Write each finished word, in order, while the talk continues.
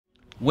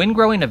When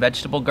growing a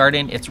vegetable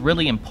garden, it's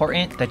really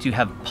important that you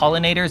have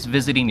pollinators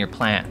visiting your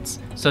plants.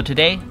 So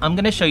today, I'm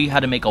going to show you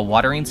how to make a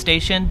watering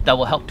station that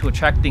will help to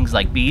attract things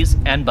like bees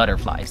and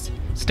butterflies.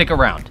 Stick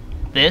around.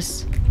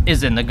 This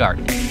is In the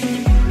Garden.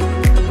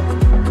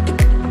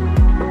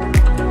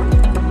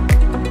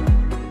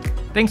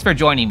 Thanks for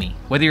joining me.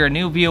 Whether you're a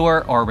new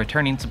viewer or a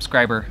returning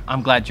subscriber,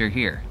 I'm glad you're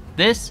here.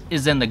 This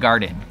is In the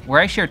Garden,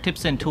 where I share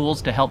tips and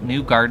tools to help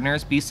new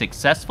gardeners be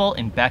successful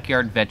in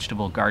backyard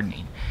vegetable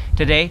gardening.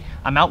 Today,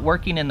 I'm out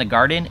working in the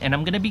garden and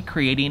I'm going to be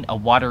creating a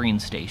watering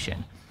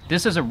station.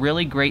 This is a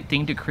really great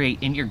thing to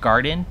create in your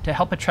garden to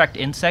help attract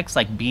insects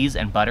like bees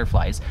and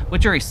butterflies,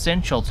 which are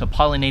essential to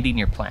pollinating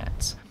your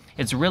plants.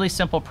 It's a really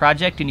simple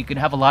project and you can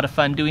have a lot of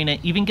fun doing it,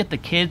 even get the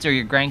kids or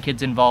your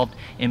grandkids involved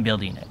in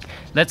building it.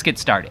 Let's get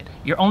started.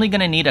 You're only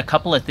going to need a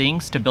couple of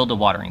things to build a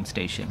watering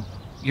station.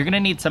 You're going to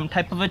need some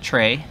type of a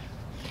tray.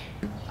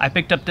 I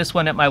picked up this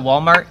one at my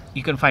Walmart.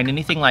 You can find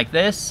anything like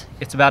this.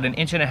 It's about 1.5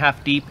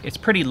 inches deep. It's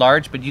pretty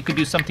large, but you could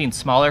do something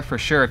smaller for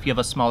sure if you have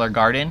a smaller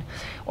garden,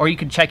 or you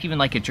can check even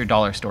like at your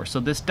dollar store. So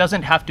this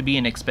doesn't have to be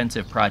an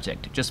expensive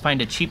project. Just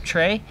find a cheap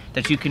tray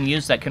that you can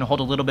use that can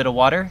hold a little bit of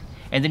water,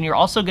 and then you're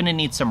also going to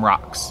need some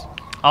rocks.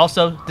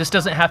 Also, this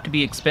doesn't have to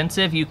be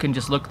expensive. You can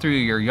just look through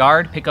your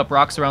yard, pick up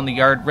rocks around the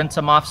yard, rinse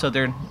them off so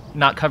they're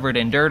not covered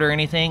in dirt or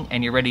anything,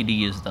 and you're ready to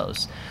use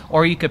those.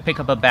 Or you could pick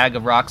up a bag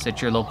of rocks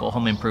at your local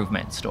home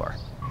improvement store.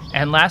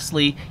 And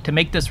lastly, to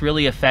make this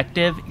really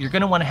effective, you're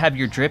going to want to have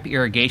your drip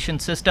irrigation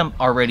system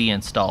already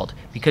installed,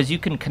 because you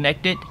can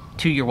connect it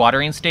to your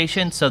watering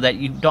station so that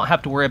you don't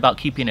have to worry about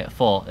keeping it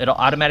full. It'll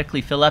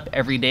automatically fill up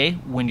every day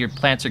when your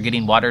plants are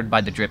getting watered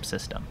by the drip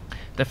system.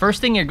 The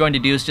first thing you're going to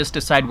do is just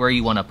decide where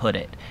you want to put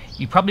it.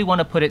 You probably want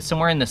to put it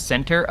somewhere in the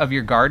center of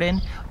your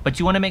garden, but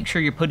you want to make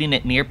sure you're putting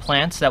it near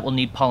plants that will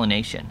need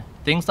pollination.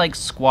 Things like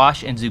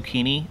squash and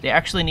zucchini, they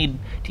actually need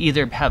to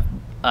either have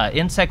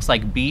insects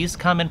like bees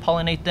come and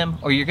pollinate them,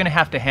 or you're going to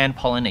have to hand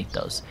pollinate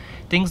those.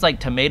 Things like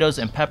tomatoes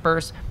and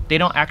peppers, they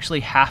don't actually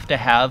have to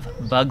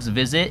have bugs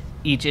visit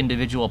each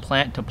individual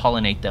plant to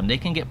pollinate them. They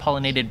can get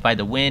pollinated by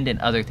the wind and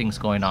other things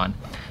going on.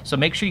 So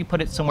make sure you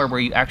put it somewhere where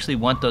you actually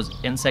want those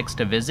insects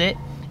to visit.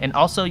 And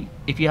also,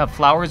 if you have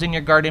flowers in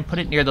your garden, put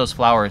it near those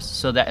flowers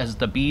so that as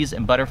the bees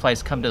and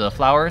butterflies come to the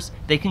flowers,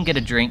 they can get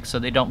a drink so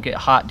they don't get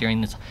hot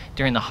during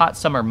the hot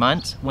summer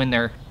months when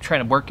they're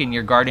trying to work in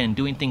your garden and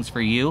doing things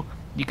for you.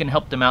 You can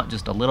help them out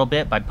just a little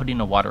bit by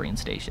putting a watering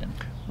station.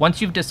 Once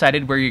you've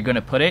decided where you're going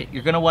to put it,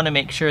 you're going to want to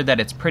make sure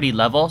that it's pretty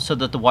level so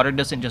that the water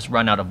doesn't just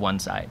run out of one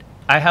side.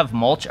 I have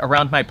mulch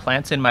around my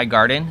plants in my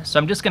garden, so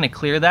I'm just going to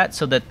clear that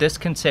so that this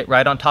can sit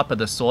right on top of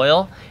the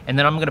soil, and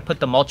then I'm going to put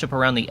the mulch up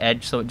around the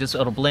edge so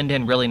it'll blend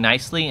in really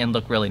nicely and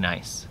look really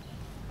nice.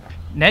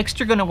 Next,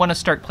 you're going to want to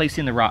start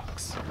placing the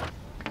rocks.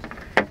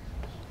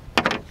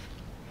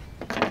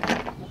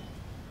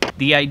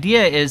 The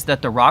idea is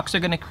that the rocks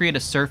are going to create a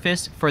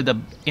surface for the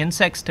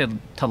insects to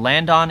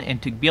land on and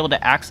to be able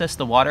to access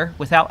the water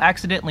without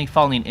accidentally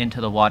falling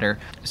into the water.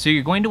 So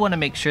you're going to want to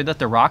make sure that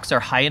the rocks are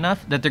high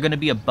enough that they're going to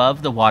be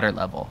above the water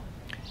level.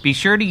 Be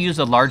sure to use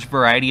a large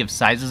variety of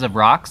sizes of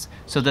rocks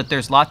so that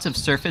there's lots of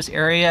surface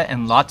area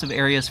and lots of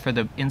areas for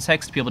the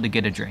insects to be able to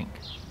get a drink.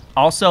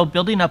 Also,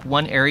 building up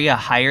one area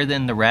higher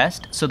than the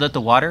rest so that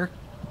the water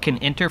can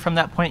enter from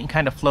that point and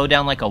kind of flow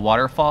down like a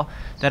waterfall.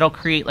 That'll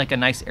create like a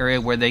nice area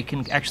where they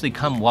can actually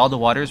come while the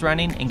water's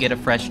running and get a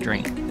fresh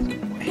drink.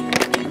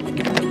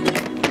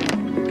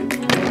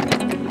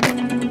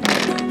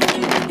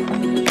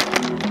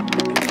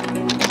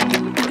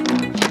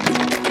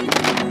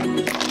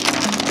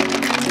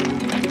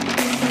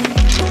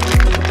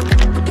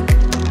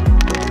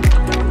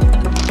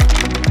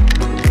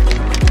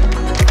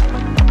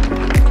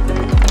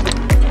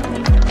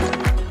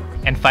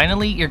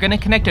 Finally, you're going to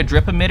connect a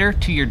drip emitter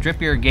to your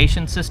drip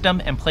irrigation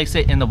system and place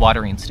it in the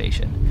watering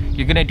station.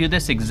 You're going to do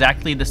this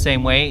exactly the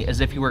same way as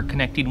if you were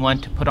connecting one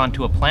to put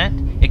onto a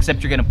plant,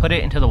 except you're going to put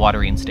it into the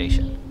watering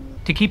station.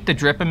 To keep the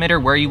drip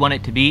emitter where you want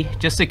it to be,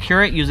 just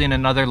secure it using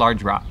another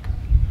large rock.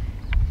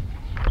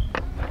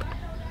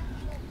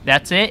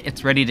 That's it,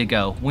 it's ready to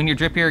go. When your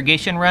drip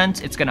irrigation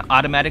runs, it's going to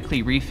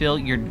automatically refill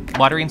your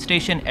watering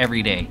station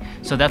every day.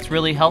 So that's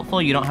really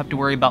helpful. You don't have to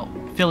worry about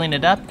filling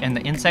it up, and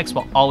the insects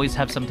will always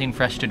have something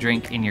fresh to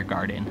drink in your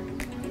garden.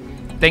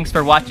 Thanks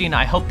for watching.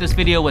 I hope this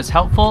video was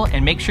helpful,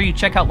 and make sure you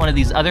check out one of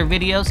these other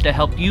videos to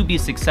help you be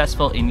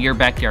successful in your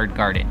backyard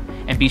garden.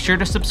 And be sure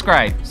to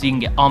subscribe so you can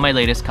get all my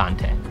latest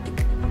content.